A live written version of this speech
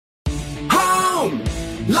Home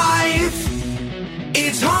Life.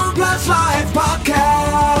 It's Home Plus Life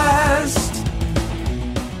Podcast.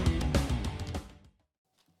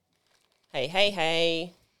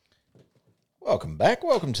 Hey. Welcome back.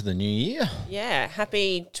 Welcome to the new year. Yeah,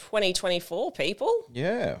 happy 2024, people.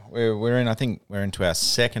 Yeah, we're in. I think we're into our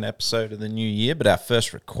second episode of the new year, but our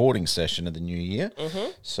first recording session of the new year.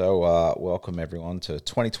 Mm-hmm. So welcome everyone to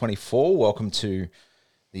 2024. Welcome to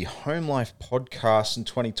the Home Life Podcast in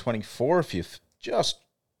 2024. If you're just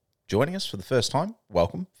joining us for the first time,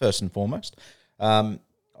 welcome, first and foremost. I'm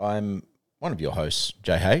one of your hosts,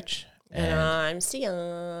 JH. And I'm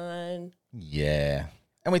Sion. Yeah.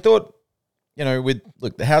 And we thought,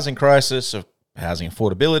 with the housing crisis, of housing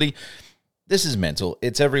affordability, this is mental.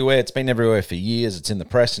 It's everywhere. It's been everywhere for years. It's in the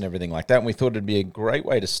press and everything like that. And we thought it'd be a great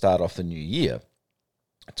way to start off the new year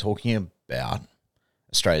talking about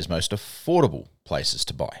Australia's most affordable places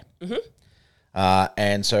to buy. Mm-hmm.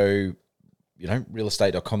 And so,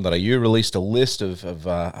 realestate.com.au released a list of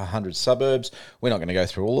 100 suburbs. We're not going to go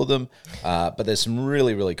through all of them, but there's some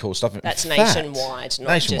really, really cool stuff. That's nationwide,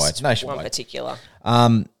 not just one particular.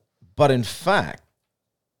 But in fact,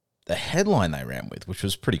 the headline they ran with, which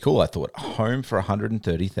was pretty cool, I thought, home for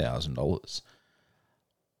 $130,000.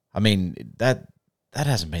 I mean, that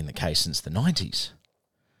hasn't been the case since the 90s.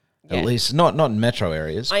 Yeah. At least not in metro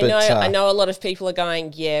areas. I know a lot of people are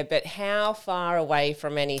going, yeah, but how far away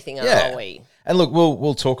from anything are we? And look,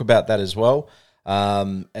 we'll talk about that as well,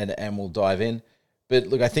 and we'll dive in. But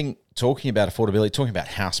look, I think talking about affordability, talking about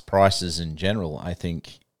house prices in general, I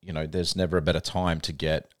think, there's never a better time to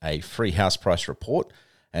get a free house price report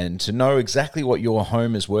and to know exactly what your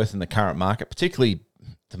home is worth in the current market, particularly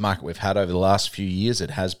the market we've had over the last few years.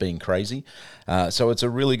 It has been crazy. So it's a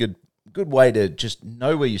really good way to just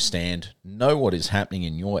know where you stand, know what is happening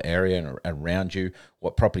in your area and around you,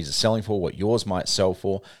 what properties are selling for, what yours might sell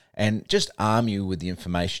for, and just arm you with the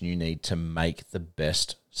information you need to make the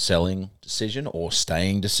best selling decision or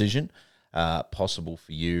staying decision possible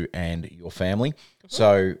for you and your family. Mm-hmm.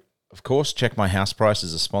 So, of course, Check My House Price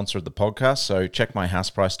is a sponsor of the podcast. So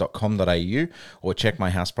checkmyhouseprice.com.au or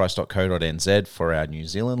checkmyhouseprice.co.nz for our New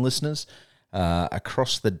Zealand listeners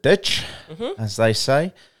across the ditch, as they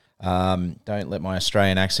say. Don't let my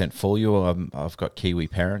Australian accent fool you. I've got Kiwi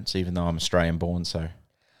parents, even though I'm Australian born. So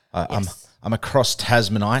I'm a cross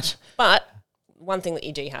Tasmanite. But one thing that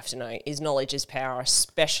you do have to know is knowledge is power,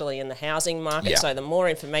 especially in the housing market. Yeah. So the more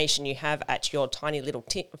information you have at your tiny little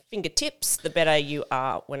fingertips, the better you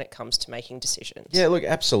are when it comes to making decisions. Yeah, look,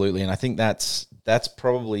 absolutely. And I think that's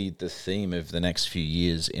probably the theme of the next few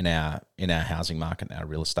years in our housing market, our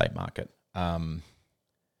real estate market. And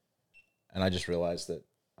I just realized that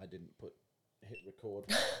I didn't hit record.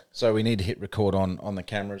 So we need to hit record on the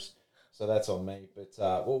cameras. So that's on me. But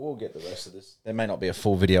we'll get the rest of this. There may not be a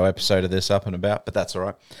full video episode of this up and about, but that's all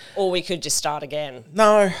right. Or we could just start again.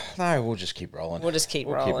 No, we'll just keep rolling. We'll keep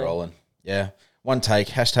rolling. Yeah. One take,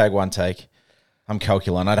 #1take. I'm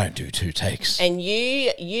calculating. I don't do 2 takes. And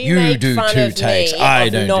you make do fun 2 of takes. Me I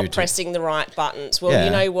of don't not do pressing the right buttons. Well,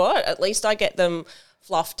 you know what? At least I get them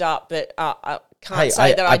fluffed up, but I can't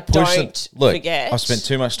say that I don't forget. I've spent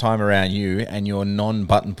too much time around you, and your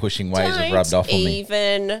non-button pushing ways have rubbed off on me.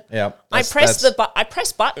 Yeah, I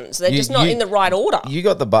press buttons. They're just not in the right order. You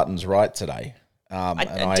got the buttons right today.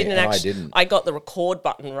 I didn't. I got the record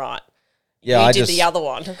button right. Yeah, you did the other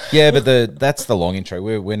one. Yeah, but that's the long intro.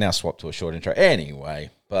 We're now swapped to a short intro anyway.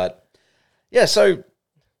 But yeah, so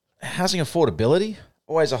housing affordability.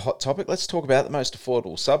 Always a hot topic. Let's talk about the most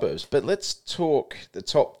affordable suburbs, but let's talk the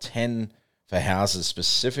top 10 for houses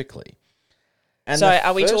specifically. And so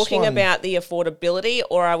are we talking about the affordability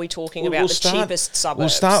or are we talking about the cheapest suburbs? We'll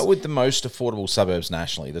start with the most affordable suburbs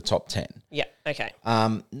nationally, the top 10. Yeah, okay.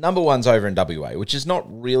 Number one's over in WA, which is not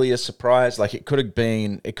really a surprise. Like it could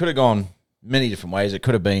have gone many different ways. It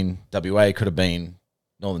could have been WA, it could have been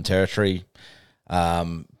Northern Territory,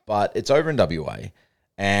 but it's over in WA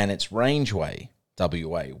and it's Rangeway,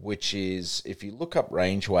 WA, which is, if you look up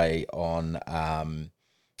Rangeway on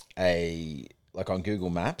on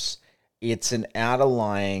Google Maps, it's an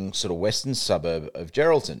outer-lying sort of western suburb of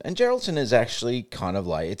Geraldton. And Geraldton is actually kind of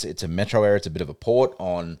like, it's a metro area, it's a bit of a port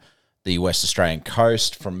on the West Australian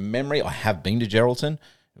coast. From memory, I have been to Geraldton.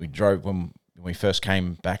 We drove, when we first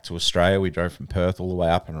came back to Australia, we drove from Perth all the way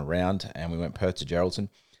up and around, and we went Perth to Geraldton.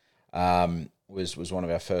 Was one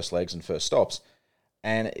of our first legs and first stops.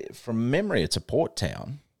 And from memory, it's a port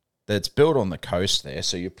town that's built on the coast there,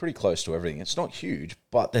 so you're pretty close to everything. It's not huge,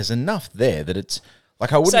 but there's enough there that it's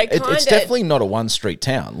like I wouldn't. It's definitely not a one-street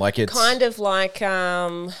town. Like it's kind of like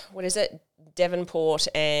what is it? Devonport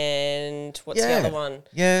and what's the other one?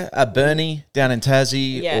 Yeah, Burnie down in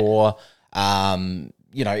Tassie, or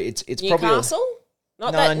You know, it's Newcastle? probably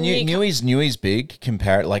Not no. that Newey's big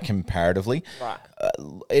comparatively. Right.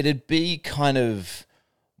 It'd be kind of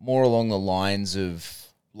more along the lines of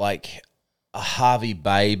like a Harvey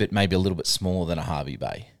Bay, but maybe a little bit smaller than a Harvey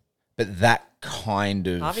Bay. But that kind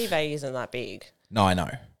of Harvey Bay isn't that big. No, I know,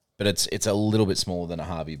 but it's a little bit smaller than a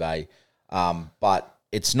Harvey Bay. But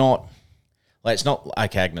it's not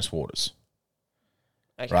like Agnes Waters,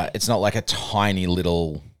 Okay. right? It's not like a tiny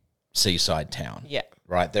little seaside town. Yeah.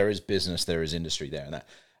 Right. There is business, there is industry there, and that,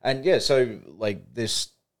 and yeah. So like this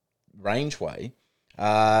Rangeway,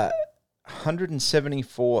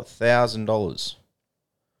 $174,000.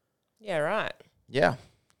 Yeah, right. Yeah.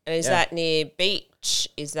 And is that near beach?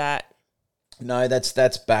 Is that... No,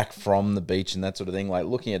 that's back from the beach and that sort of thing. Like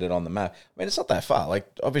looking at it on the map, I mean, it's not that far. Like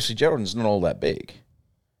obviously, Geraldton's not all that big.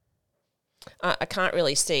 I can't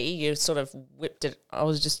really see. You sort of whipped it. I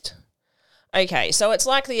was just... Okay, so it's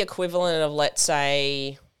like the equivalent of, let's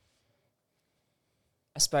say,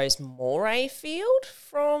 I suppose, Morayfield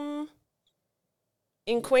from...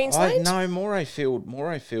 in Queensland? No,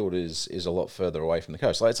 Morayfield is a lot further away from the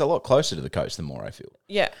coast. Like it's a lot closer to the coast than Morayfield.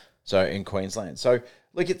 Yeah. So in Queensland. So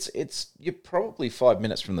look, it's you're probably 5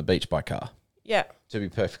 minutes from the beach by car. Yeah. To be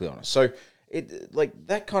perfectly honest. So it like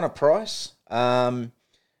that kind of price,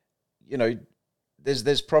 you know,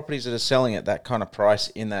 there's properties that are selling at that kind of price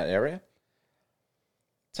in that area.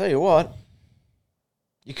 Tell you what,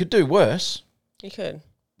 you could do worse. You could.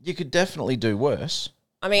 You could definitely do worse.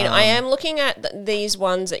 I mean, I am looking at these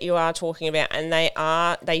ones that you are talking about, and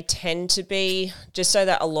they tend to be just so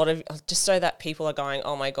that people are going,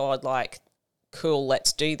 oh my God, like, cool,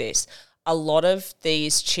 let's do this. A lot of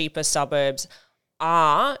these cheaper suburbs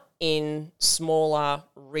are in smaller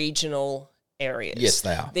regional areas. Yes,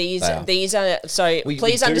 they are. These are so.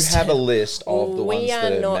 Please understand. We do have a list of the ones that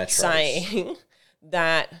are metros. We are not saying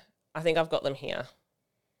that. I think I've got them here.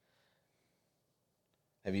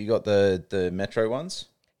 Have you got the metro ones?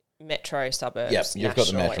 Metro suburbs. Yep, you've got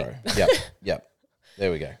the metro. Yep.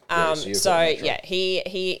 There we go. He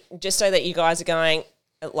just so that you guys are going,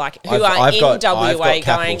 like, who I've got WA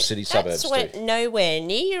going, city suburbs that's too. Nowhere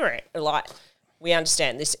near it. Like, we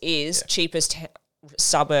understand this is cheapest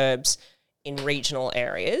suburbs in regional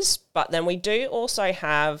areas, but then we do also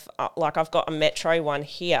have, like, I've got a metro one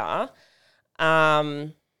here,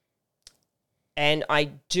 and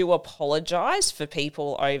I do apologise for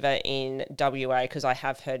people over in WA because I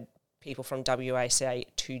have heard people from WA say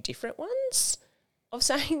two different ones of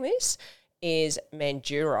saying this, is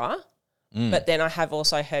Mandurah, but then I have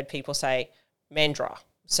also heard people say Mandurah.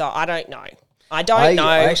 So I don't know. I don't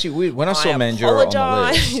know. When I saw Mandurah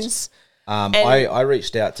on the list, I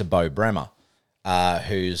reached out to Bo Bremer,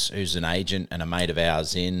 who's an agent and a mate of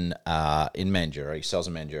ours in Mandurah. He sells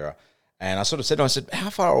in Mandurah. And I sort of said to him, I said,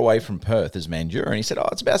 how far away from Perth is Mandurah? And he said,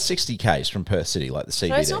 it's about 60 k's from Perth City, like the CBD.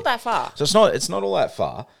 So it's not that far. So it's not all that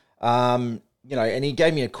far. You know, and he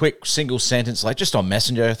gave me a quick single sentence, like just on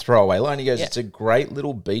Messenger, throwaway line. He goes, it's a great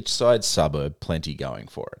little beachside suburb, plenty going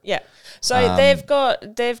for it. Yeah. So they've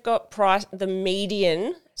got price, the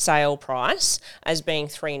median sale price as being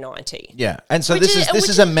 $390. Yeah, and so this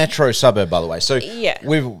is a metro suburb, by the way. So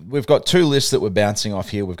we've got two lists that we're bouncing off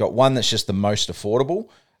here. We've got one that's just the most affordable.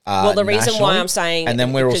 Well, the reason why I'm saying, and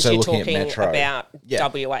then we're also looking at metro about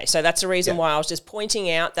WA. So that's the reason why I was just pointing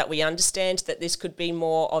out that we understand that this could be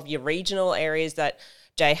more of your regional areas that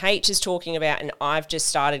JH is talking about, and I've just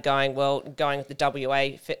started going with the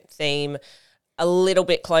WA theme a little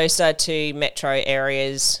bit closer to metro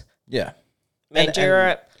areas. Yeah,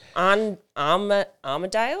 Mandurah, Armadale,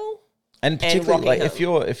 and particularly like if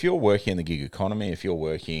you're working in the gig economy, if you're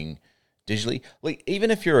working digitally, like even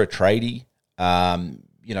if you're a tradie.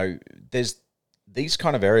 You know, there's these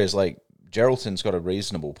kind of areas like Geraldton's got a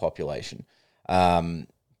reasonable population,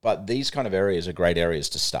 but these kind of areas are great areas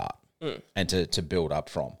to start and to build up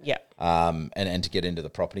from. Yeah. And to get into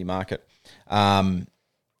the property market.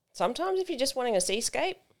 Sometimes if you're just wanting a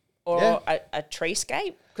seascape or a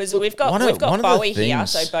treescape, because we've got Bowie here,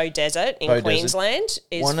 so Bow Desert in Queensland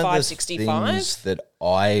is $565. One of the things that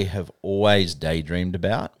I have always daydreamed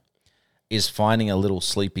about is finding a little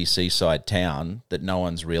sleepy seaside town that no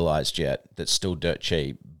one's realised yet that's still dirt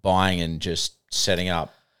cheap, buying and just setting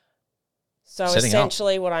up. So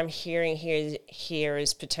essentially what I'm hearing here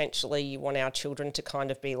is potentially you want our children to kind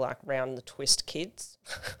of be like round the twist kids.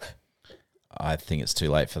 I think it's too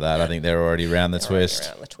late for that. I think they're already round the twist.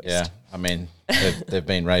 Yeah, I mean, they've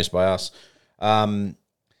been raised by us.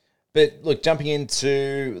 But look, jumping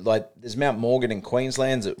into, like, there's Mount Morgan in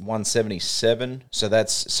Queensland's at 177. So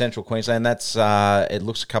that's central Queensland. That's, it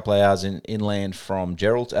looks a couple of hours inland from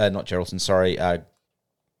Gladstone,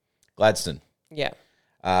 Gladstone. Yeah.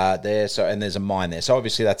 There, so and there's a mine there. So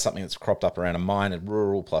obviously that's something that's cropped up around a mine, a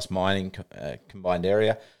rural plus mining combined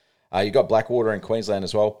area. You got Blackwater in Queensland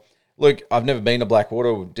as well. Look, I've never been to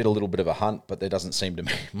Blackwater. We did a little bit of a hunt, but there doesn't seem to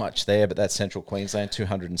be much there. But that's central Queensland,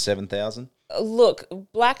 207,000. Look,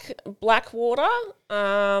 Blackwater,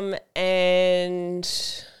 and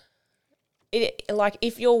it, like,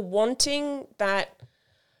 if you're wanting that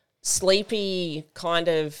sleepy kind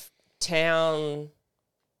of town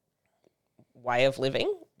way of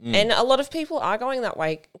living, and a lot of people are going that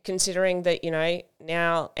way, considering that,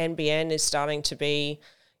 now NBN is starting to be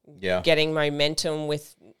getting momentum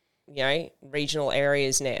with, regional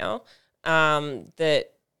areas now,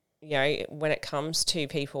 that, when it comes to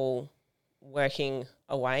people working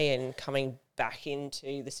away and coming back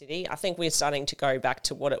into the city, I think we're starting to go back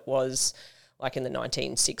to what it was like in the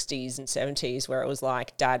 1960s and 70s, where it was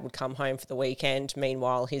like dad would come home for the weekend.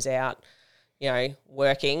 Meanwhile, he's out,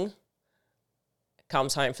 working,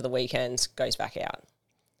 comes home for the weekends, goes back out.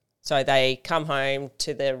 So they come home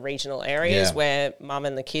to the regional areas where mum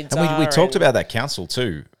and the kids and are. We talked about that council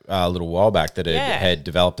too a little while back that had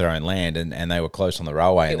developed their own land and they were close on the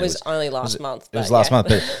railway. It was only last month. It was last month,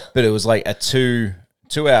 but it was like a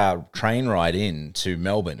two-hour train ride in to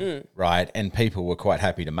Melbourne, right? And people were quite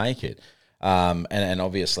happy to make it. And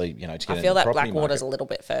obviously, to get I feel that Blackwater's a little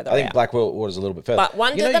bit further. I think Blackwater's a little bit further. But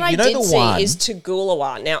one that I did see is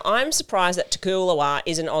Toogoolawah. Now, I'm surprised that Toogoolawah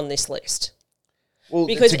isn't on this list. Well,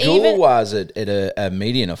 because Toogoolawah's at a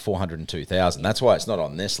median of 402,000. That's why it's not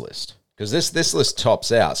on this list. Because this list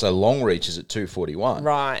tops out. So Longreach is at 241.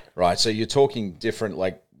 Right. Right. So you're talking different,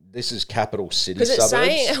 like, this is capital city suburbs.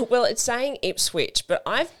 It's saying Ipswich, but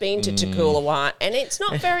I've been to Toogoolawah, and it's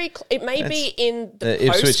not very. It may be in the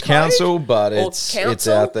Ipswich Council, but it's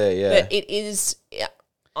out there. Yeah, but it is.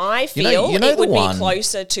 I feel it would be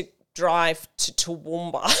closer to drive to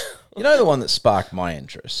Toowoomba. You know the one that sparked my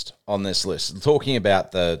interest on this list, talking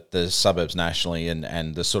about the suburbs nationally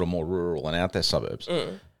and the sort of more rural and out there suburbs,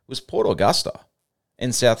 was Port Augusta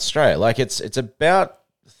in South Australia. Like it's about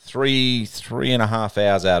three and a half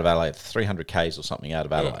hours out of Adelaide, 300 k's or something out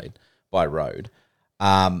of Adelaide by road.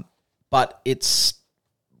 But it's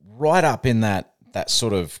right up in that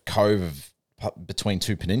sort of cove between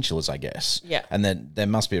two peninsulas, I guess. Yeah. And then there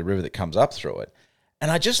must be a river that comes up through it. And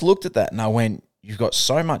I just looked at that and I went, you've got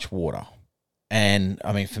so much water. And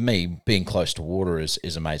I mean, for me, being close to water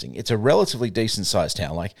is amazing. It's a relatively decent sized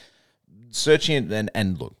town. Like searching it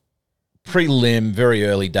and look, prelim, very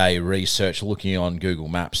early day research, looking on Google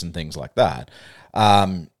Maps and things like that.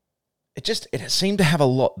 It seemed to have a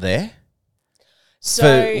lot there. So,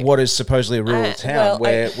 for what is supposedly a rural town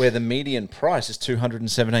where the median price is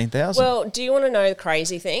 217,000. Well, do you want to know the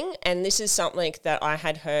crazy thing? And this is something that I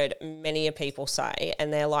had heard many people say,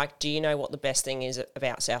 and they're like, do you know what the best thing is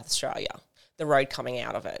about South Australia? The road coming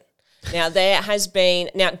out of it. Now,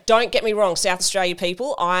 don't get me wrong, South Australia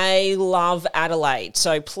people, I love Adelaide.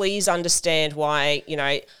 So please understand why,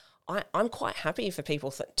 I'm quite happy for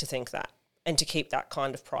people to think that. And to keep that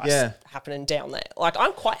kind of price happening down there. Like,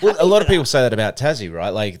 I'm quite happy. Well, a lot of people say that about Tassie, right?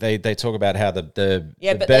 Like, they talk about how the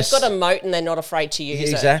but best... they've got a moat and they're not afraid to use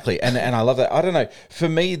it. Exactly. And I love that. I don't know. For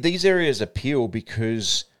me, these areas appeal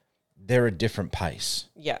because they're a different pace.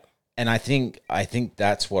 Yeah. And I think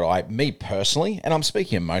that's what me personally, and I'm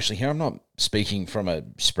speaking emotionally here, I'm not speaking from a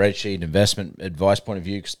spreadsheet investment advice point of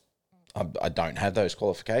view because I don't have those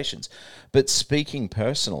qualifications. But speaking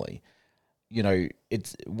personally...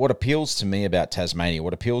 it's what appeals to me about Tasmania,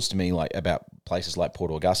 what appeals to me about places like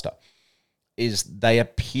Port Augusta is they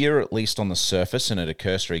appear, at least on the surface and at a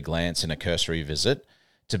cursory glance and a cursory visit,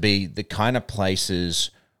 to be the kind of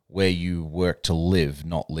places where you work to live,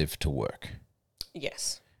 not live to work.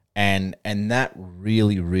 Yes. And that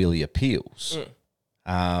really, really appeals.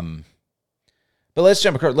 But let's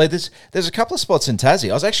jump across. There's a couple of spots in Tassie.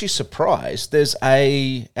 I was actually surprised. There's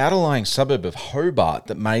a outlying suburb of Hobart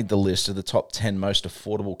that made the list of the top 10 most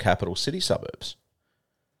affordable capital city suburbs.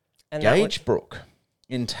 And Gagebrook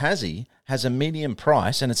in Tassie has a median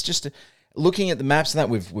price, and it's just looking at the maps and that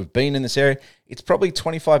we've been in this area. It's probably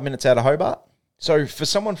 25 minutes out of Hobart. So for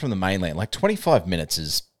someone from the mainland, like 25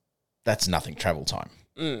 minutes that's nothing travel time.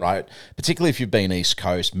 Right, particularly if you've been East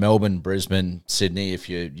Coast, Melbourne, Brisbane, Sydney. If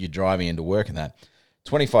you're driving into work and that,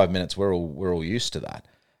 25 minutes, we're all used to that.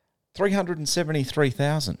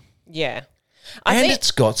 373,000. Yeah, and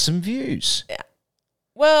it's got some views.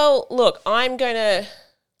 Well, look, I'm going to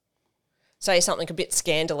say something a bit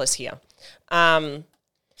scandalous here. The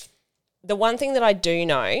one thing that I do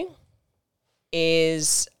know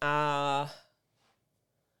is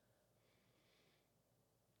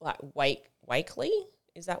Wakely.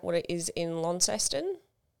 Is that what it is in Launceston?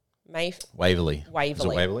 Waverley. Waverley. Is it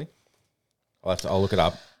Waverley? I'll look it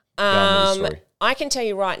up. Go on with the story. I can tell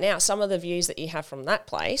you right now, some of the views that you have from that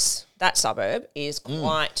place, that suburb, is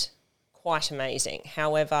quite amazing.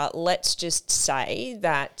 However, let's just say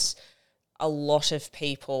that a lot of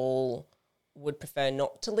people would prefer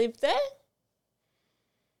not to live there.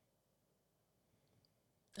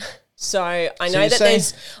 So I know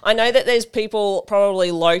that there's people probably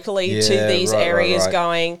locally to these areas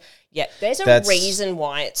going, yeah, there's a reason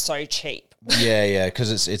why it's so cheap. Yeah,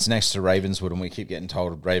 because it's next to Ravenswood, and we keep getting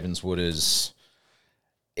told Ravenswood is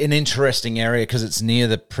an interesting area because it's near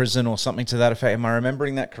the prison or something to that effect. Am I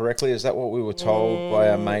remembering that correctly? Is that what we were told by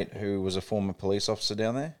our mate who was a former police officer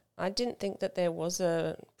down there? I didn't think that there was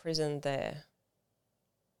a prison there.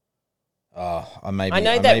 I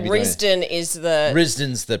know that Risdon is the...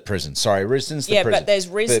 Risdon's the prison. Sorry, Risdon's the prison. Yeah, but there's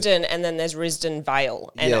Risdon and then there's Risdon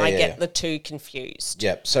Vale, and I get the two confused.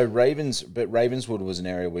 Yeah, so Ravenswood was an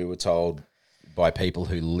area we were told by people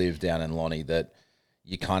who live down in Lonnie that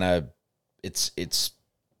you kind of... It's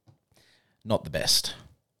not the best.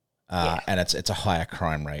 And it's a higher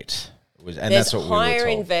crime rate. And there's that's what we were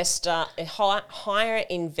told. Higher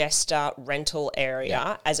investor rental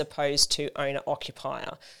area as opposed to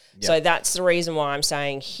owner-occupier. Yep. So that's the reason why I'm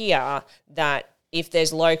saying here that if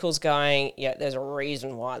there's locals going, there's a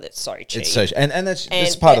reason why that's so cheap. It's so, and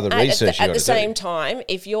that's part of the research. At the same time,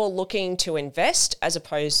 if you're looking to invest as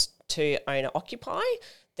opposed to owner-occupy,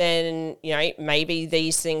 then, maybe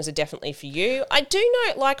these things are definitely for you. I do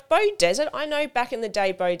know, like Bow Desert, I know back in the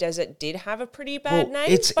day Bow Desert did have a pretty bad name, but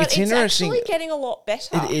it's actually getting a lot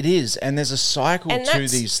better. It is, and there's a cycle to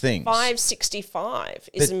these things. $565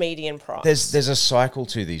 is the median price. There's a cycle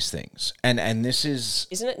to these things, and this is...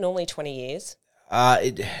 Isn't it normally 20 years?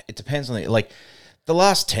 It depends on the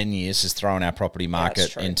last 10 years has thrown our property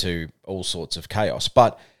market into all sorts of chaos,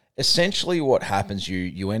 but... Essentially what happens,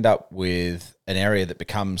 you end up with an area that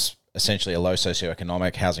becomes essentially a low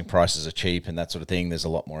socioeconomic, housing prices are cheap and that sort of thing. There's a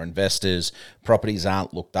lot more investors, properties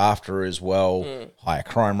aren't looked after as well, higher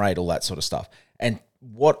crime rate, all that sort of stuff. And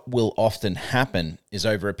what will often happen is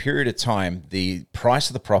over a period of time, the price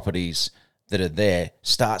of the properties that are there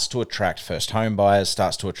starts to attract first home buyers,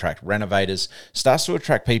 starts to attract renovators, starts to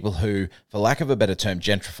attract people who, for lack of a better term,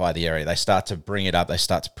 gentrify the area. They start to bring it up. They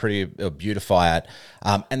start to beautify it.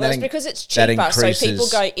 It's because it's cheaper. So people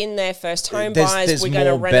go in there, first home buyers, we're going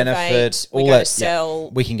to renovate, we're going to sell.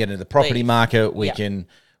 Yeah. We can get into the property market. We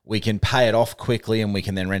can pay it off quickly and we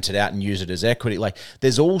can then rent it out and use it as equity. Like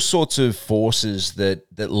there's all sorts of forces that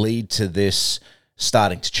lead to this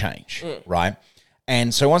starting to change, right?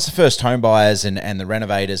 And so once the first home buyers and the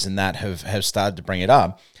renovators and that have started to bring it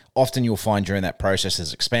up, often you'll find during that process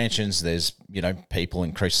there's expansions, there's, people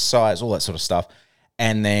increase size, all that sort of stuff.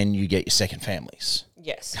 And then you get your second families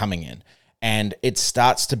coming in. And it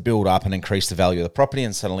starts to build up and increase the value of the property,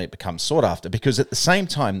 and suddenly it becomes sought after. Because at the same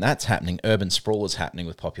time that's happening, urban sprawl is happening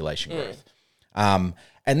with population growth. And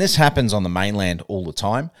this happens on the mainland all the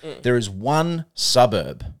time. There is one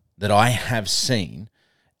suburb that I have seen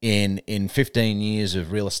in 15 years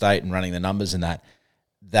of real estate and running the numbers and that,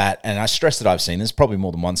 and I stress that I've seen, there's probably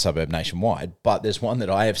more than one suburb nationwide, but there's one that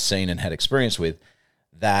I have seen and had experience with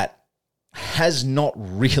that has not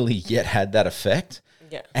really yet had that effect.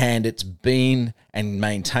 Yeah. And it's been and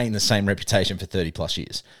maintained the same reputation for 30 plus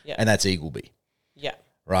years. Yeah. And that's Eagleby. Yeah.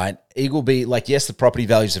 Right? Eagleby, yes, the property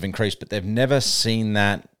values have increased, but they've never seen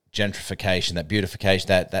that gentrification, that beautification,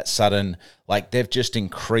 that sudden, they've just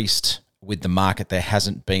increased with the market. There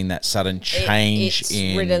hasn't been that sudden change it's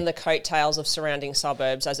ridden the coattails of surrounding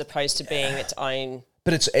suburbs as opposed to being its own.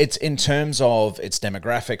 But it's in terms of its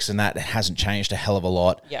demographics and that, it hasn't changed a hell of a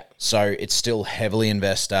lot. Yeah. So it's still heavily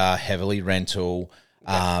investor, heavily rental,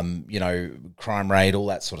 crime rate, all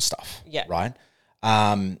that sort of stuff. Yeah. Right?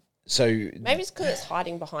 So maybe it's because it's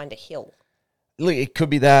hiding behind a hill. Look, it could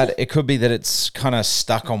be that. It could be that it's kind of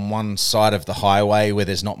stuck on one side of the highway where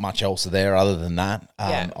there's not much else there other than that.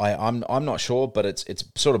 I'm not sure, but it's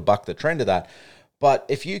sort of bucked the trend of that. But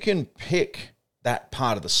if you can pick that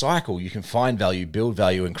part of the cycle, you can find value, build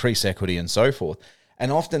value, increase equity, and so forth.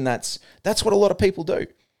 And often that's what a lot of people do.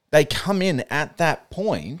 They come in at that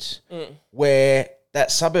point where that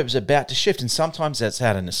suburb's about to shift, and sometimes that's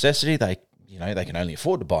out of necessity. They can only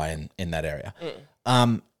afford to buy in that area.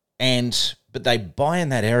 But they buy in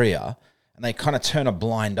that area and they kind of turn a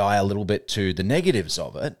blind eye a little bit to the negatives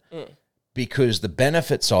of it because the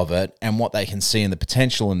benefits of it and what they can see in the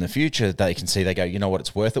potential in the future, they can see, they go, you know what,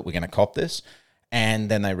 it's worth it. We're going to cop this. And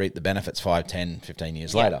then they reap the benefits 5, 10, 15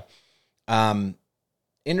 years later.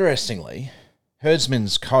 Interestingly,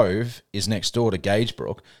 Herdsman's Cove is next door to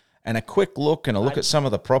Gagebrook. and a quick look and a look at some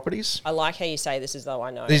of the properties. I like how you say this as though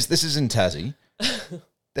I know. This is in Tassie.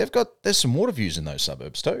 There's some water views in those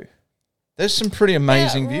suburbs too. There's some pretty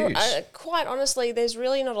amazing views. Quite honestly, there's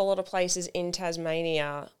really not a lot of places in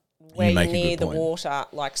Tasmania where You you're make a near good the point. water,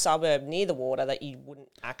 like suburb near the water, that you wouldn't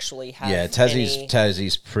actually have. Yeah,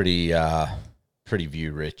 Tassie's pretty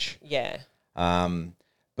view rich. Yeah.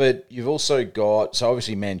 But you've also got, so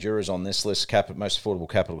obviously Mandurah's on this list, most affordable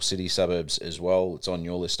capital city suburbs as well. It's on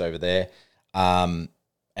your list over there. And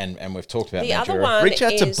we've talked about The other Mandurah. one Reach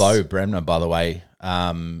out to is- Bo Bremner, by the way,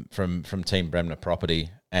 from Team Bremner Property.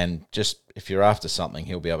 And just if you're after something,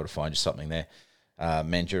 he'll be able to find you something there.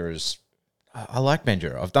 Mandurah's, I like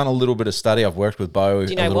Mandurah. I've done a little bit of study. I've worked with Bo a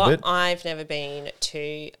Do you know little what? bit. I've never been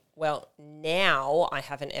to, well, now I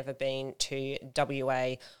haven't ever been to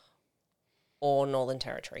WA or Northern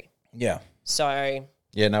Territory. Yeah. So,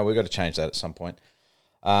 Yeah, no, we've got to change that at some point.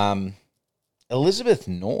 Elizabeth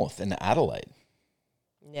North in Adelaide.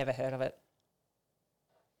 never heard of it.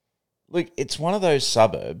 Look, it's one of those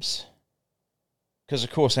suburbs because,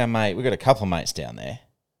 of course, we've got a couple of mates down there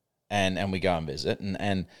and we go and visit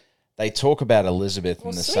and they talk about Elizabeth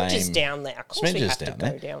in the Smidge same... is down there. Of course we Smidge is have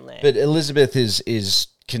to go down there. But Elizabeth is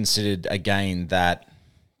considered, again, that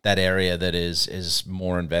area that is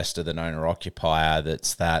more investor than owner-occupier.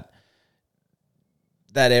 That's that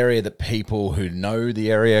area that people who know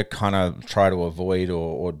the area kind of try to avoid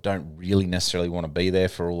or don't really necessarily want to be there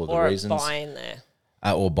for all of the reasons. Or buying there.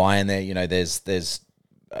 Or buying there. You know, there's the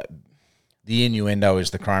innuendo is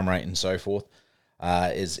the crime rate and so forth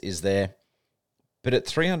is there. But at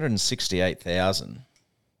 $368,000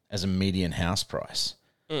 as a median house price,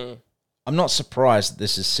 I'm not surprised that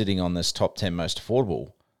this is sitting on this top 10 most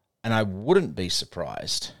affordable. And I wouldn't be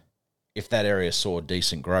surprised if that area saw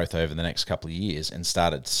decent growth over the next couple of years and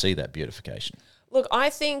started to see that beautification. Look,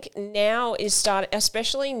 I think now is starting,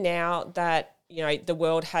 especially now that, you know, the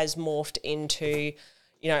world has morphed into,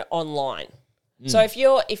 you know, online. So if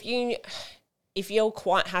you're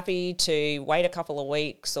quite happy to wait a couple of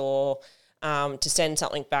weeks or to send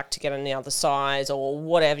something back to get on the other size or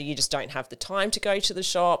whatever, you just don't have the time to go to the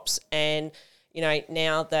shops. And, you know,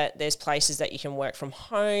 now that there's places that you can work from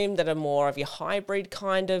home that are more of your hybrid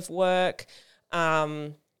kind of work,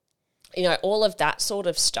 you know, all of that sort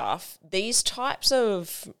of stuff, these types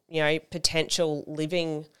of, you know, potential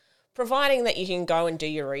living, providing that you can go and do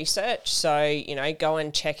your research. So, you know, go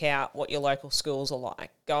and check out what your local schools are like.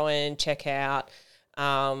 Go and check out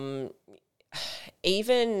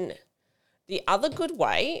even the other good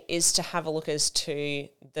way is to have a look as to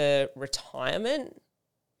the retirement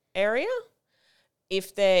area.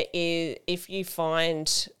 If you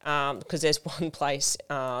find, because there's one place,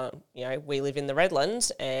 you know, we live in the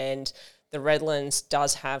Redlands, and the Redlands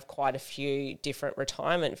does have quite a few different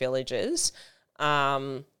retirement villages.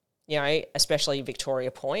 You know, especially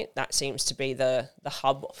Victoria Point, that seems to be the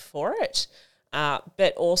hub for it.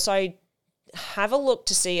 But also have a look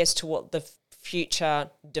to see as to what the future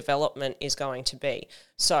development is going to be.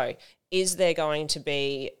 So, is there going to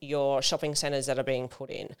be your shopping centres that are being put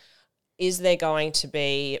in? Is there going to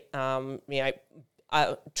be, you know,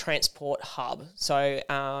 a transport hub? So,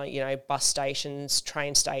 you know, bus stations,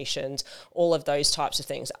 train stations, all of those types of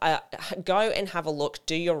things. Go and have a look,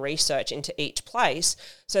 do your research into each place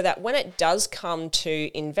so that when it does come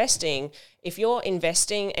to investing, if you're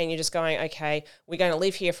investing and you're just going, okay, we're going to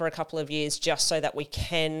live here for a couple of years just so that we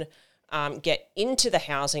can get into the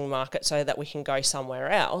housing market so that we can go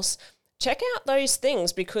somewhere else, check out those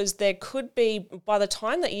things, because there could be, by the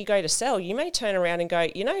time that you go to sell, you may turn around and go,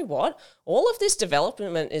 you know what, all of this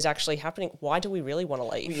development is actually happening. Why do we really want to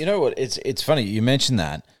leave? You know what? It's funny you mentioned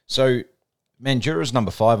that. So Mandurah's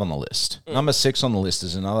number 5 on the list. Number 6 on the list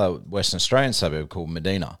is another Western Australian suburb called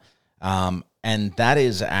Medina. And that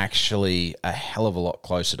is actually a hell of a lot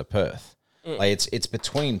closer to Perth. Like it's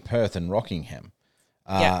between Perth and Rockingham,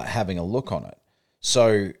 having a look on it.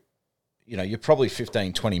 So, you know, you're probably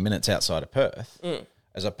 15, 20 minutes outside of Perth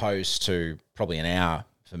as opposed to probably an hour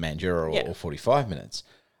for Mandurah or 45 minutes.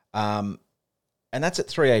 And that's at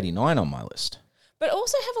 $389 on my list. But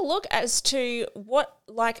also have a look as to what,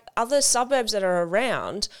 like, other suburbs that are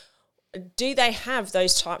around, do they have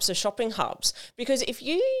those types of shopping hubs? Because if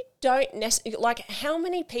you don't necessarily, like, how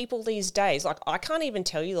many people these days, like, I can't even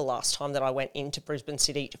tell you the last time that I went into Brisbane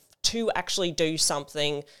City to actually do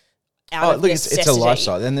something out of necessity. It's a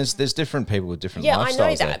lifestyle. And there's different people with different lifestyles. I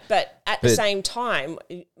know that. But at the same time,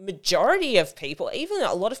 majority of people, even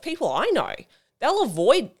a lot of people I know, they'll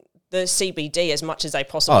avoid the CBD as much as they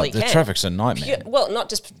possibly can. The traffic's a nightmare. Well, not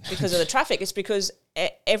just because of the traffic. It's because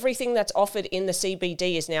everything that's offered in the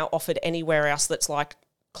CBD is now offered anywhere else that's, like,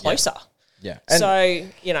 closer. Yeah. So,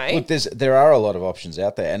 Look, there are a lot of options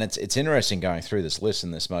out there, and it's interesting going through this list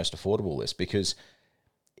and this most affordable list, because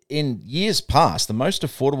in years past, the most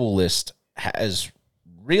affordable list has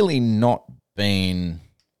really not been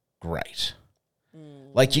great.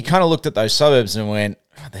 Like, you kind of looked at those suburbs and went,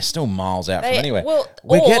 oh, they're still miles out from anywhere. Well,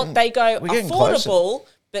 they go affordable,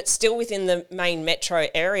 but still within the main metro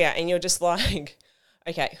area, and you're just like,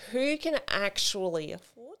 okay, who can actually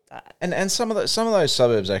afford that? And some of those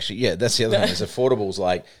suburbs actually, yeah, that's the other thing. Is affordables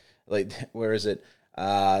like where is it?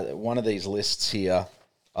 One of these lists here,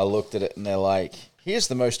 I looked at it and they're like, here's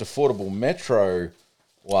the most affordable metro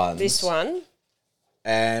ones. This one,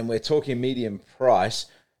 and we're talking medium price.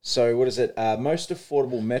 So what is it? Most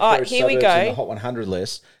affordable metro suburbs in the Hot 100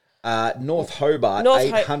 list. North Hobart,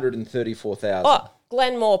 834,000. Oh,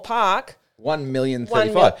 Glenmore Park,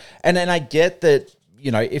 1,035,000. And then I get that,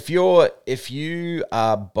 if you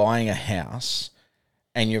are buying a house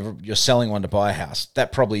and you're selling one to buy a house,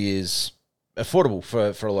 that probably is affordable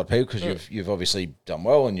for a lot of people, because you've obviously done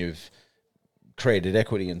well and you've created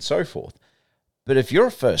equity and so forth. But if you're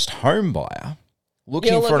a first home buyer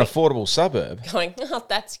looking for an affordable suburb, going, oh,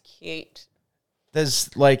 that's cute. There's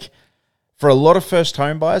for a lot of first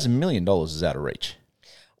home buyers, $1 million is out of reach.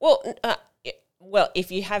 Well,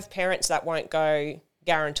 if you have parents that won't go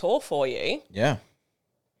guarantor for you, yeah,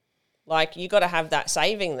 you got to have that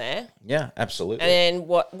saving there. Yeah, absolutely. And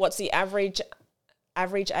what's the average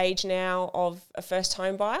age now of a first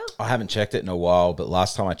home buyer? I haven't checked it in a while, but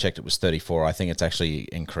last time I checked it was 34. I think it's actually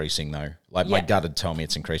increasing though. My gut would tell me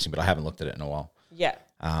it's increasing, but I haven't looked at it in a while. Yeah.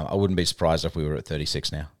 I wouldn't be surprised if we were at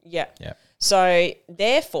 36 now. Yeah. Yeah. So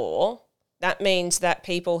therefore, that means that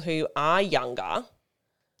people who are younger,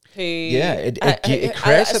 it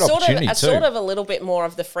creates that opportunity too. Sort of a little bit more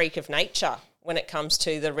of the freak of nature when it comes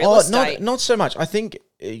to the real estate. Not so much. I think,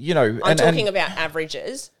 I'm talking about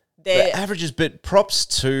averages. The averages, but props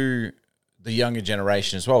to the younger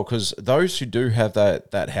generation as well, because those who do have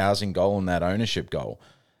that housing goal and that ownership goal,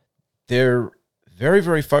 they're very,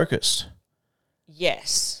 very focused.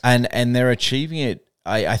 Yes. And they're achieving it.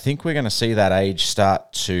 I think we're going to see that age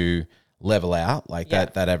start to level out,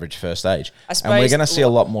 that average first age. And we're going to see a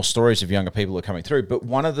lot more stories of younger people that are coming through. But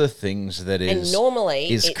one of the things that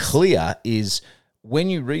is clear is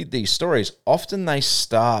when you read these stories, often they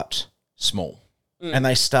start small. And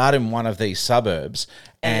they start in one of these suburbs,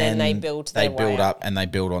 and then they build up and they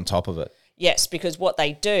build on top of it. Yes, because what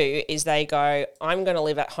they do is they go, I'm going to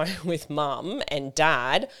live at home with mum and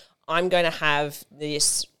dad. I'm going to have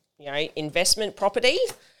this, investment property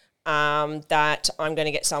that I'm going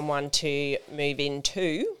to get someone to move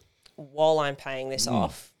into while I'm paying this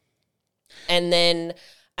off. And then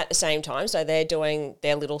at the same time, so they're doing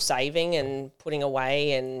their little saving and putting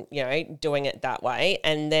away and, doing it that way.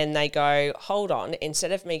 And then they go, hold on,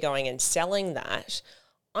 instead of me going and selling that,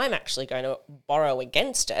 I'm actually going to borrow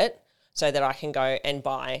against it so that I can go and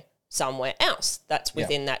buy somewhere else that's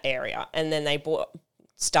within that area. And then they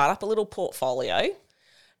start up a little portfolio,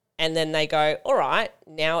 and then they go, all right,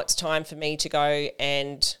 now it's time for me to go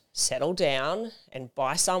and settle down and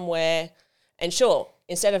buy somewhere. And sure,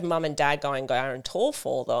 instead of mum and dad going guarantor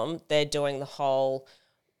for them, they're doing the whole,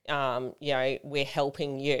 we're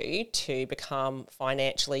helping you to become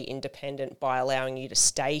financially independent by allowing you to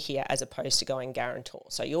stay here as opposed to going guarantor.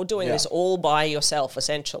 So you're doing this all by yourself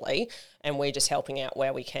essentially, and we're just helping out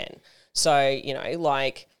where we can. So,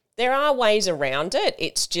 there are ways around it.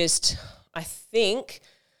 It's just, I think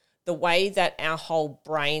the way that our whole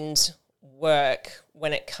brains work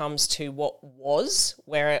when it comes to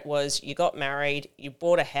where it was you got married, you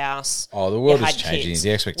bought a house. Oh, the world is changing. Kids.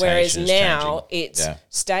 The expectation Whereas is now changing. It's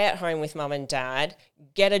stay at home with mum and dad,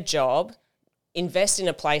 get a job, invest in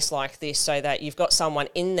a place like this so that you've got someone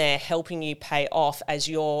in there helping you pay off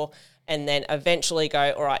and then eventually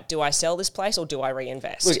go, all right, do I sell this place or do I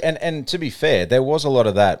reinvest? Look, and to be fair, there was a lot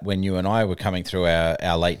of that when you and I were coming through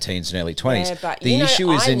our late teens and early 20s. Yeah, but the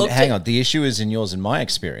issue is in yours and my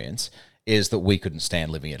experience is that we couldn't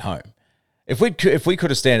stand living at home. If we could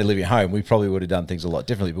have stayed living at home, we probably would have done things a lot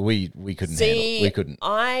differently, but we couldn't handle it. We couldn't.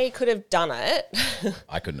 I could have done it.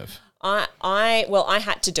 I couldn't have. I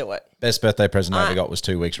had to do it. Best birthday present I ever got was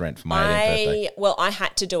 2 weeks rent for my 18th birthday. Well, I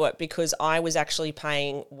had to do it because I was actually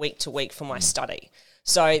paying week to week for my study.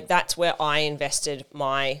 So that's where I invested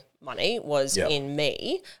my money was in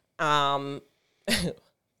me. Funny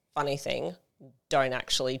thing, don't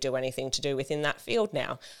actually do anything to do within that field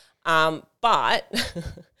now. But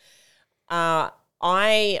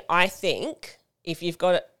I think if you've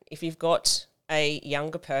got a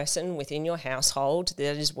younger person within your household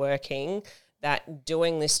that is working, that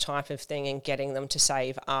doing this type of thing and getting them to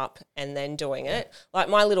save up and then doing it, like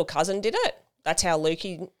my little cousin did it. That's how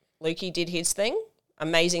Lukey did his thing.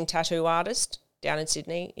 Amazing tattoo artist down in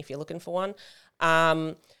Sydney, if you're looking for one.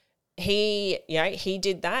 He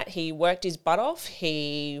did that. He worked his butt off.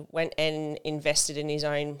 He went and invested in his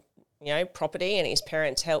own, property, and his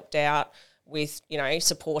parents helped out with,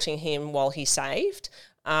 supporting him while he saved.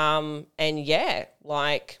 Has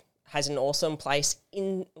an awesome place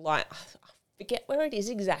in, I forget where it is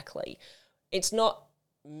exactly. It's not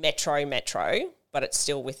metro, but it's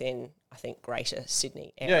still within, I think, Greater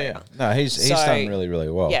Sydney area. Yeah. No, he's done really, really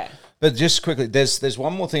well. Yeah. But just quickly, there's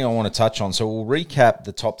one more thing I want to touch on. So we'll recap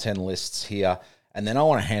the top 10 lists here, and then I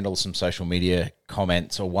want to handle some social media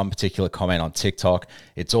comments, or one particular comment on TikTok.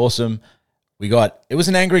 It's awesome. It was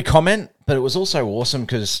an angry comment, but it was also awesome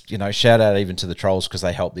because, shout out even to the trolls because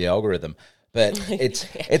they help the algorithm. But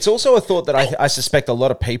it's also a thought that I suspect a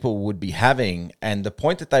lot of people would be having, and the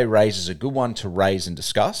point that they raise is a good one to raise and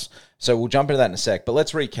discuss. So we'll jump into that in a sec. But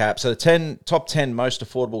let's recap. So the top 10 most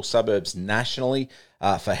affordable suburbs nationally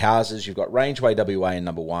for houses. You've got Rangeway, WA in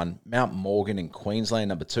number 1, Mount Morgan in Queensland,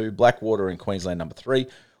 number 2, Blackwater in Queensland, number 3,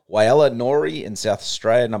 Whyalla Norrie in South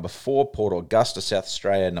Australia, number 4, Port Augusta, South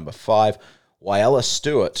Australia, number 5, Whyalla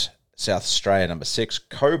Stewart, South Australia, number 6,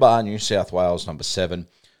 Cobar, New South Wales, number 7,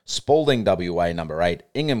 Spalding, WA, number 8,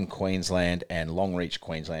 Ingham, Queensland, and Longreach,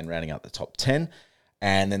 Queensland, rounding out the top 10.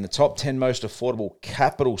 And then the top 10 most affordable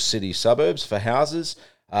capital city suburbs for houses,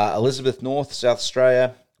 Elizabeth North, South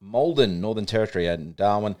Australia, Malden, Northern Territory, and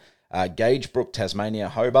Darwin, Gagebrook, Tasmania,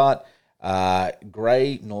 Hobart,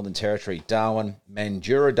 Grey, Northern Territory, Darwin,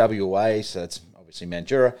 Mandurah, WA, so that's obviously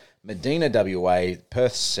Mandurah, Medina, WA,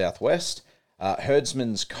 Perth, Southwest,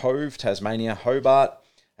 Herdsman's Cove, Tasmania, Hobart,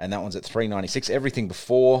 and that one's at 396. Everything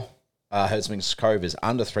before Herdsman's Cove is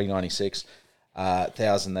under 396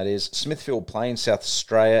 thousand. That is Smithfield Plains, South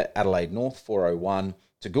Australia, Adelaide North, 401.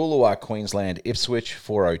 Toogoolawah, Queensland, Ipswich,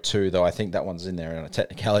 402. Though I think that one's in there on a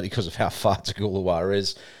technicality because of how far Toogoolawah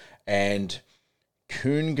is, and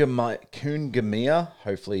Coongamia.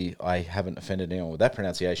 Hopefully, I haven't offended anyone with that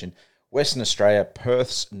pronunciation. Western Australia,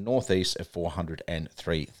 Perth's northeast at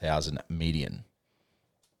 403,000 median.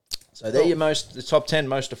 So they're the top 10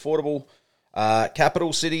 most affordable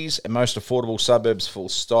capital cities and most affordable suburbs, full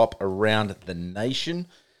stop, around the nation.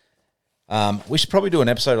 We should probably do an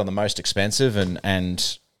episode on the most expensive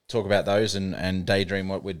and talk about those and daydream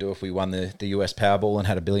what we'd do if we won the US Powerball and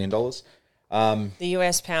had $1 billion. The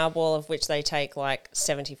US Powerball, of which they take like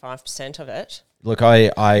 75% of it. Look,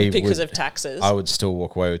 because of taxes. I would still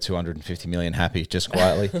walk away with 250 million happy, just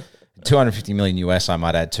quietly. 250 million US, I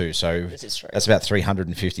might add too. So this is true. That's about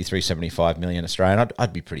 375 million Australian.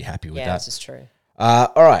 I'd be pretty happy with that. Yeah, this is true.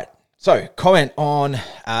 All right. So comment on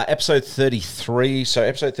episode 33. So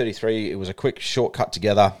episode 33, it was a quick shortcut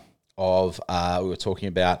together of, we were talking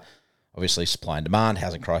about obviously supply and demand,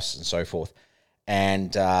 housing crisis and so forth.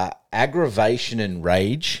 And Aggravation and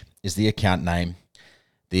Rage is the account name.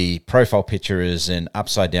 The profile picture is an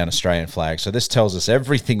upside down Australian flag. So this tells us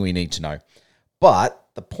everything we need to know. But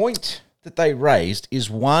the point that they raised is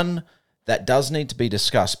one that does need to be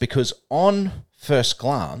discussed because on first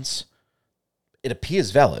glance, it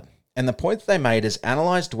appears valid. And the point that they made is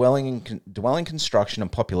analyze dwelling construction and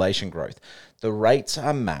population growth. The rates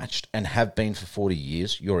are matched and have been for 40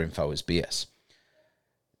 years. Your info is BS.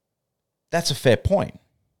 That's a fair point.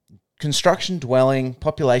 Construction, dwelling,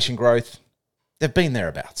 population growth, they've been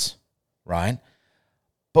thereabouts, right?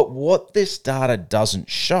 But what this data doesn't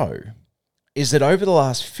show is that over the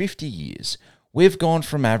last 50 years, we've gone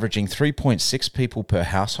from averaging 3.6 people per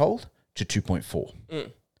household to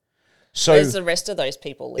 2.4. So where's the rest of those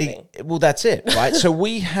people living? Well, that's it, right? So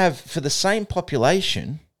we have, for the same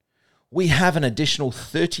population, we have an additional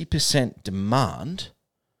 30% demand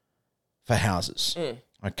for houses.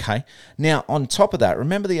 Okay. Now, on top of that,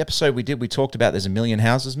 remember the episode we talked about there's 1 million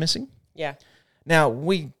houses missing? Yeah. Now,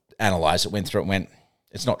 we analysed it, went through it, went,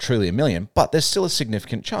 it's not truly 1 million, but there's still a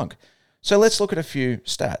significant chunk. So let's look at a few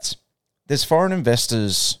stats. There's foreign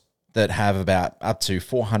investors that have about up to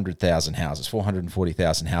 400,000 houses,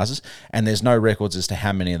 440,000 houses, and there's no records as to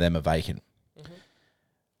how many of them are vacant.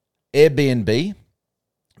 Airbnb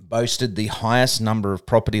boasted the highest number of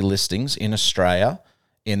property listings in Australia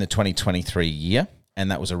in the 2023 year, and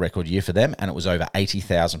that was a record year for them, and it was over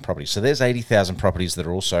 80,000 properties. So there's 80,000 properties that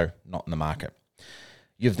are also not in the market.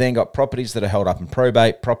 You've then got properties that are held up in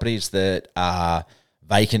probate, properties that are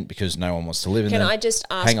vacant because no one wants to live in them. Can I just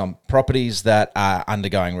ask? Hang on. Properties that are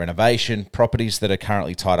undergoing renovation, properties that are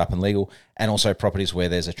currently tied up in legal, and also properties where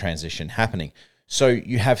there's a transition happening. So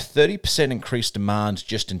you have 30% increased demand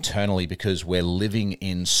just internally because we're living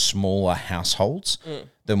in smaller households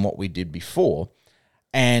than what we did before.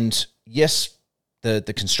 And yes, the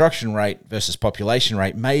construction rate versus population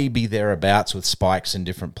rate may be thereabouts with spikes in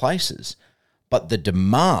different places, but the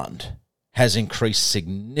demand has increased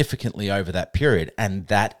significantly over that period, and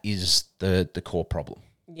that is the core problem.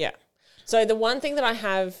 Yeah. So the one thing that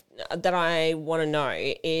I want to know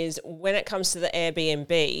is when it comes to the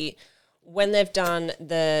Airbnb, when they've done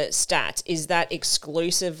the stats, is that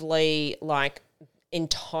exclusively like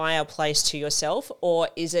entire place to yourself, or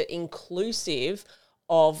is it inclusive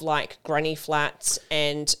of like granny flats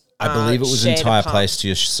and I believe it was entire place to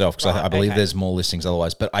yourself, because Right, I believe okay. there's more listings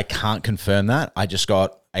otherwise, but I can't confirm that. I just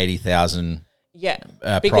got 80,000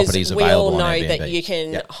 because properties we available all on know Airbnb. that you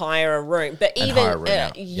can Yep. hire a room, but And even hire a room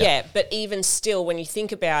out. Yep. but even still, when you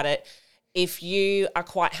think about it, if you are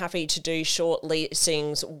quite happy to do short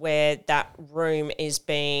leasings where that room is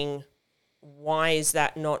being, why is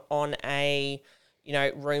that not on a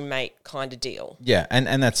roommate kind of deal? Yeah,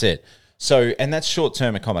 and that's it. So, and that's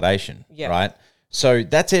short-term accommodation, Yeah. right? So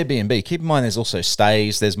that's Airbnb. Keep in mind there's also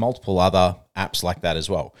Stays. There's multiple other apps like that as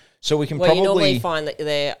well. So we can Well, you probably normally find that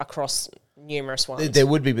they're across numerous ones. There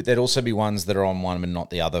would be, but there'd also be ones that are on one and not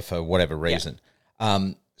the other for whatever reason.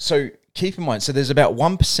 So keep in mind, so there's about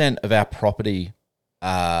 1% of our property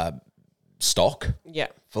stock, Yeah,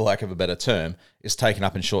 for lack of a better term, is taken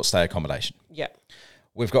up in short stay accommodation. yeah,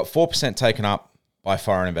 We've got 4% taken up by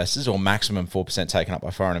foreign investors, or maximum 4% taken up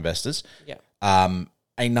by foreign investors. yeah, An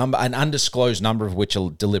undisclosed number of which are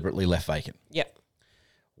deliberately left vacant. yeah,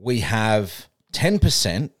 We have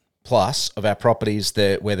 10% plus of our properties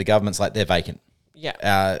where the government's like, they're vacant.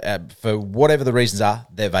 yeah, For whatever the reasons are,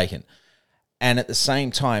 they're vacant. And at the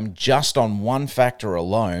same time, just on one factor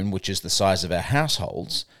alone, which is the size of our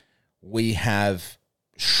households, we have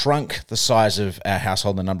shrunk the size of our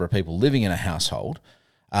household, the number of people living in a household,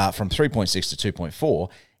 from 3.6 to 2.4,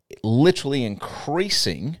 literally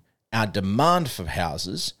increasing our demand for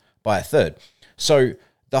houses by a third. So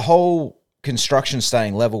the whole construction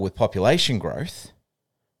staying level with population growth,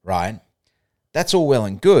 right, that's all well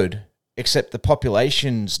and good, except the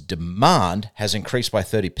population's demand has increased by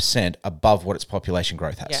 30% above what its population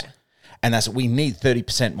growth has. Yeah. And that's we need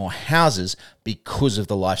 30% more houses because of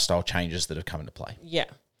the lifestyle changes that have come into play. yeah.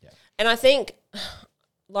 And I think,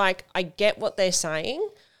 like, I get what they're saying,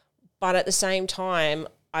 but at the same time,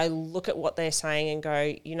 I look at what they're saying and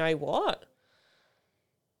go, you know what?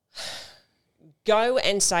 Go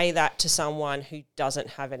and say that to someone who doesn't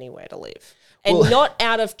have anywhere to live. And not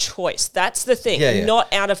out of choice. That's the thing. Yeah.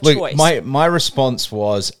 Not out of Look, choice. my response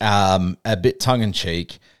was a bit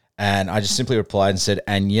tongue-in-cheek, and I just simply replied and said,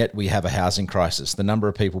 and yet we have a housing crisis. The number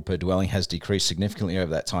of people per dwelling has decreased significantly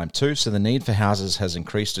over that time too, so the need for houses has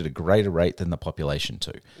increased at a greater rate than the population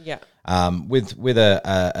too. Yeah. With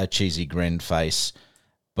a cheesy grinned face.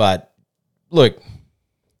 But look,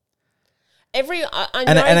 I know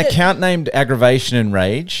an that, account named Aggravation and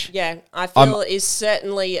Rage. yeah, I feel is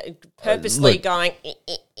certainly purposely look, going.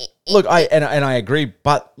 Look, I agree,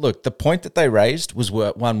 but look, the point that they raised was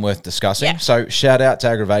one worth discussing. Yeah. So shout out to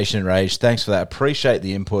Aggravation and Rage. Thanks for that. Appreciate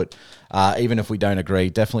the input. Even if we don't agree,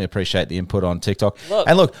 definitely appreciate the input on TikTok. Look.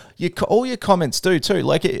 And look, all your comments do too.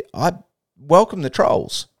 Like I welcome the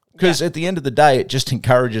trolls because at the end of the day, it just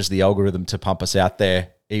encourages the algorithm to pump us out there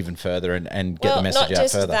even further and get the message out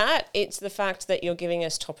further. Not just that, it's the fact that you're giving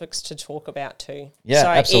us topics to talk about too. Yeah, so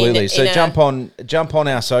absolutely. So jump on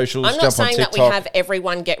our socials. I'm not jump saying on that TikTok. we have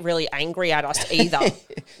everyone get really angry at us either.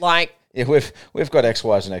 Like, Yeah, we've got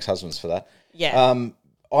ex-wives and ex-husbands for that. yeah.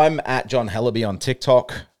 I'm at John Hellaby on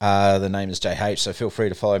TikTok. The name is JH, so feel free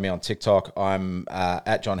to follow me on TikTok. I'm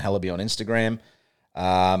at John Hellaby on Instagram.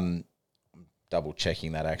 Double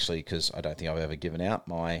checking that actually because I don't think I've ever given out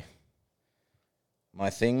my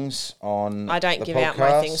things on. I don't the give out my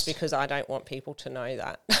podcast. things because I don't want people to know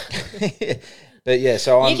that. But yeah,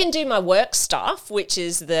 so You can do my work stuff, which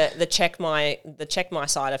is the check my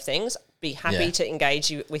side of things. Be happy Yeah. to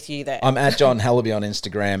engage with you there. I'm at John Hellaby on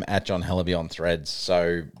Instagram, at John Hellaby on Threads.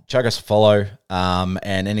 So chuck us a follow, and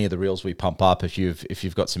any of the reels we pump up. If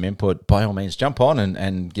you've got some input, by all means, jump on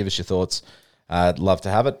and give us your thoughts. I'd love to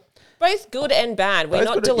have it. Both good and bad. We're Both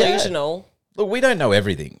not good, yeah. delusional. Look, we don't know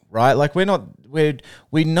everything, right? Like we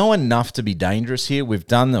know enough to be dangerous here. I've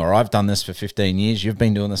done this for 15 years. You've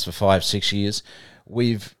been doing this for 5-6 years.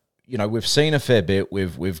 We've seen a fair bit.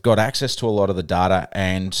 We've got access to a lot of the data,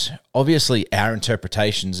 and obviously our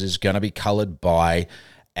interpretations is going to be coloured by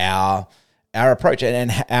our approach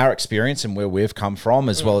and our experience and where we've come from,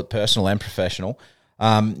 as well as personal and professional.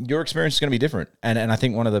 your experience is going to be different. And I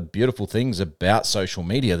think one of the beautiful things about social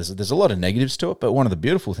media, there's a lot of negatives to it, but one of the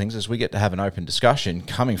beautiful things is we get to have an open discussion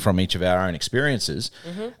coming from each of our own experiences,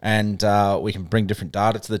 and we can bring different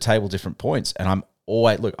data to the table, different points. And I'm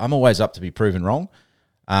always up to be proven wrong.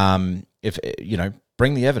 If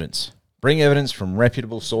bring the evidence. Bring evidence from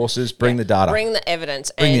reputable sources. Bring the data. Bring the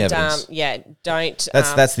evidence. Bring the and evidence. Don't.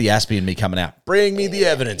 That's the Aspie in me coming out. Bring me the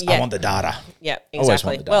evidence. I want the data. Yeah, Always exactly.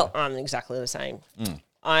 want the data. Well, I'm exactly the same.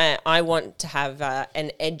 I want to have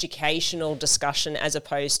an educational discussion as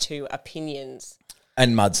opposed to opinions.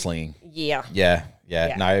 And mudslinging. Yeah.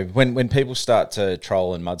 Yeah. No, when people start to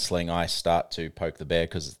troll and mudsling, I start to poke the bear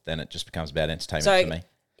because then it just becomes about entertainment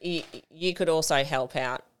for me. You could also help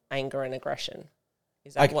out anger and aggression.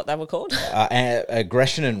 Is that what they were called?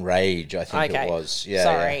 Aggression and rage, I think it was. Yeah.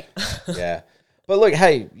 Sorry. Yeah. But look,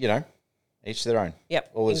 hey, each their own.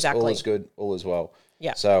 Yep. All is good. All is well.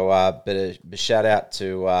 Yeah. So, but a shout out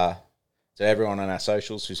to everyone on our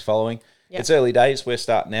socials who's following. Yep. It's early days. We're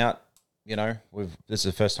starting out. This is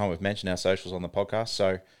the first time we've mentioned our socials on the podcast.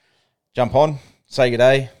 So, jump on, say good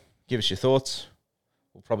day, give us your thoughts.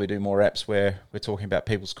 We'll probably do more apps where we're talking about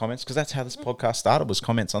people's comments because that's how this podcast started, was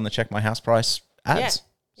comments on the Check My House Price ads.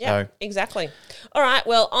 Yeah, exactly. All right,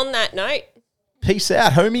 well, on that note, peace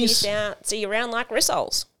out, homies. Peace out. See you around like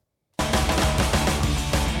rissoles.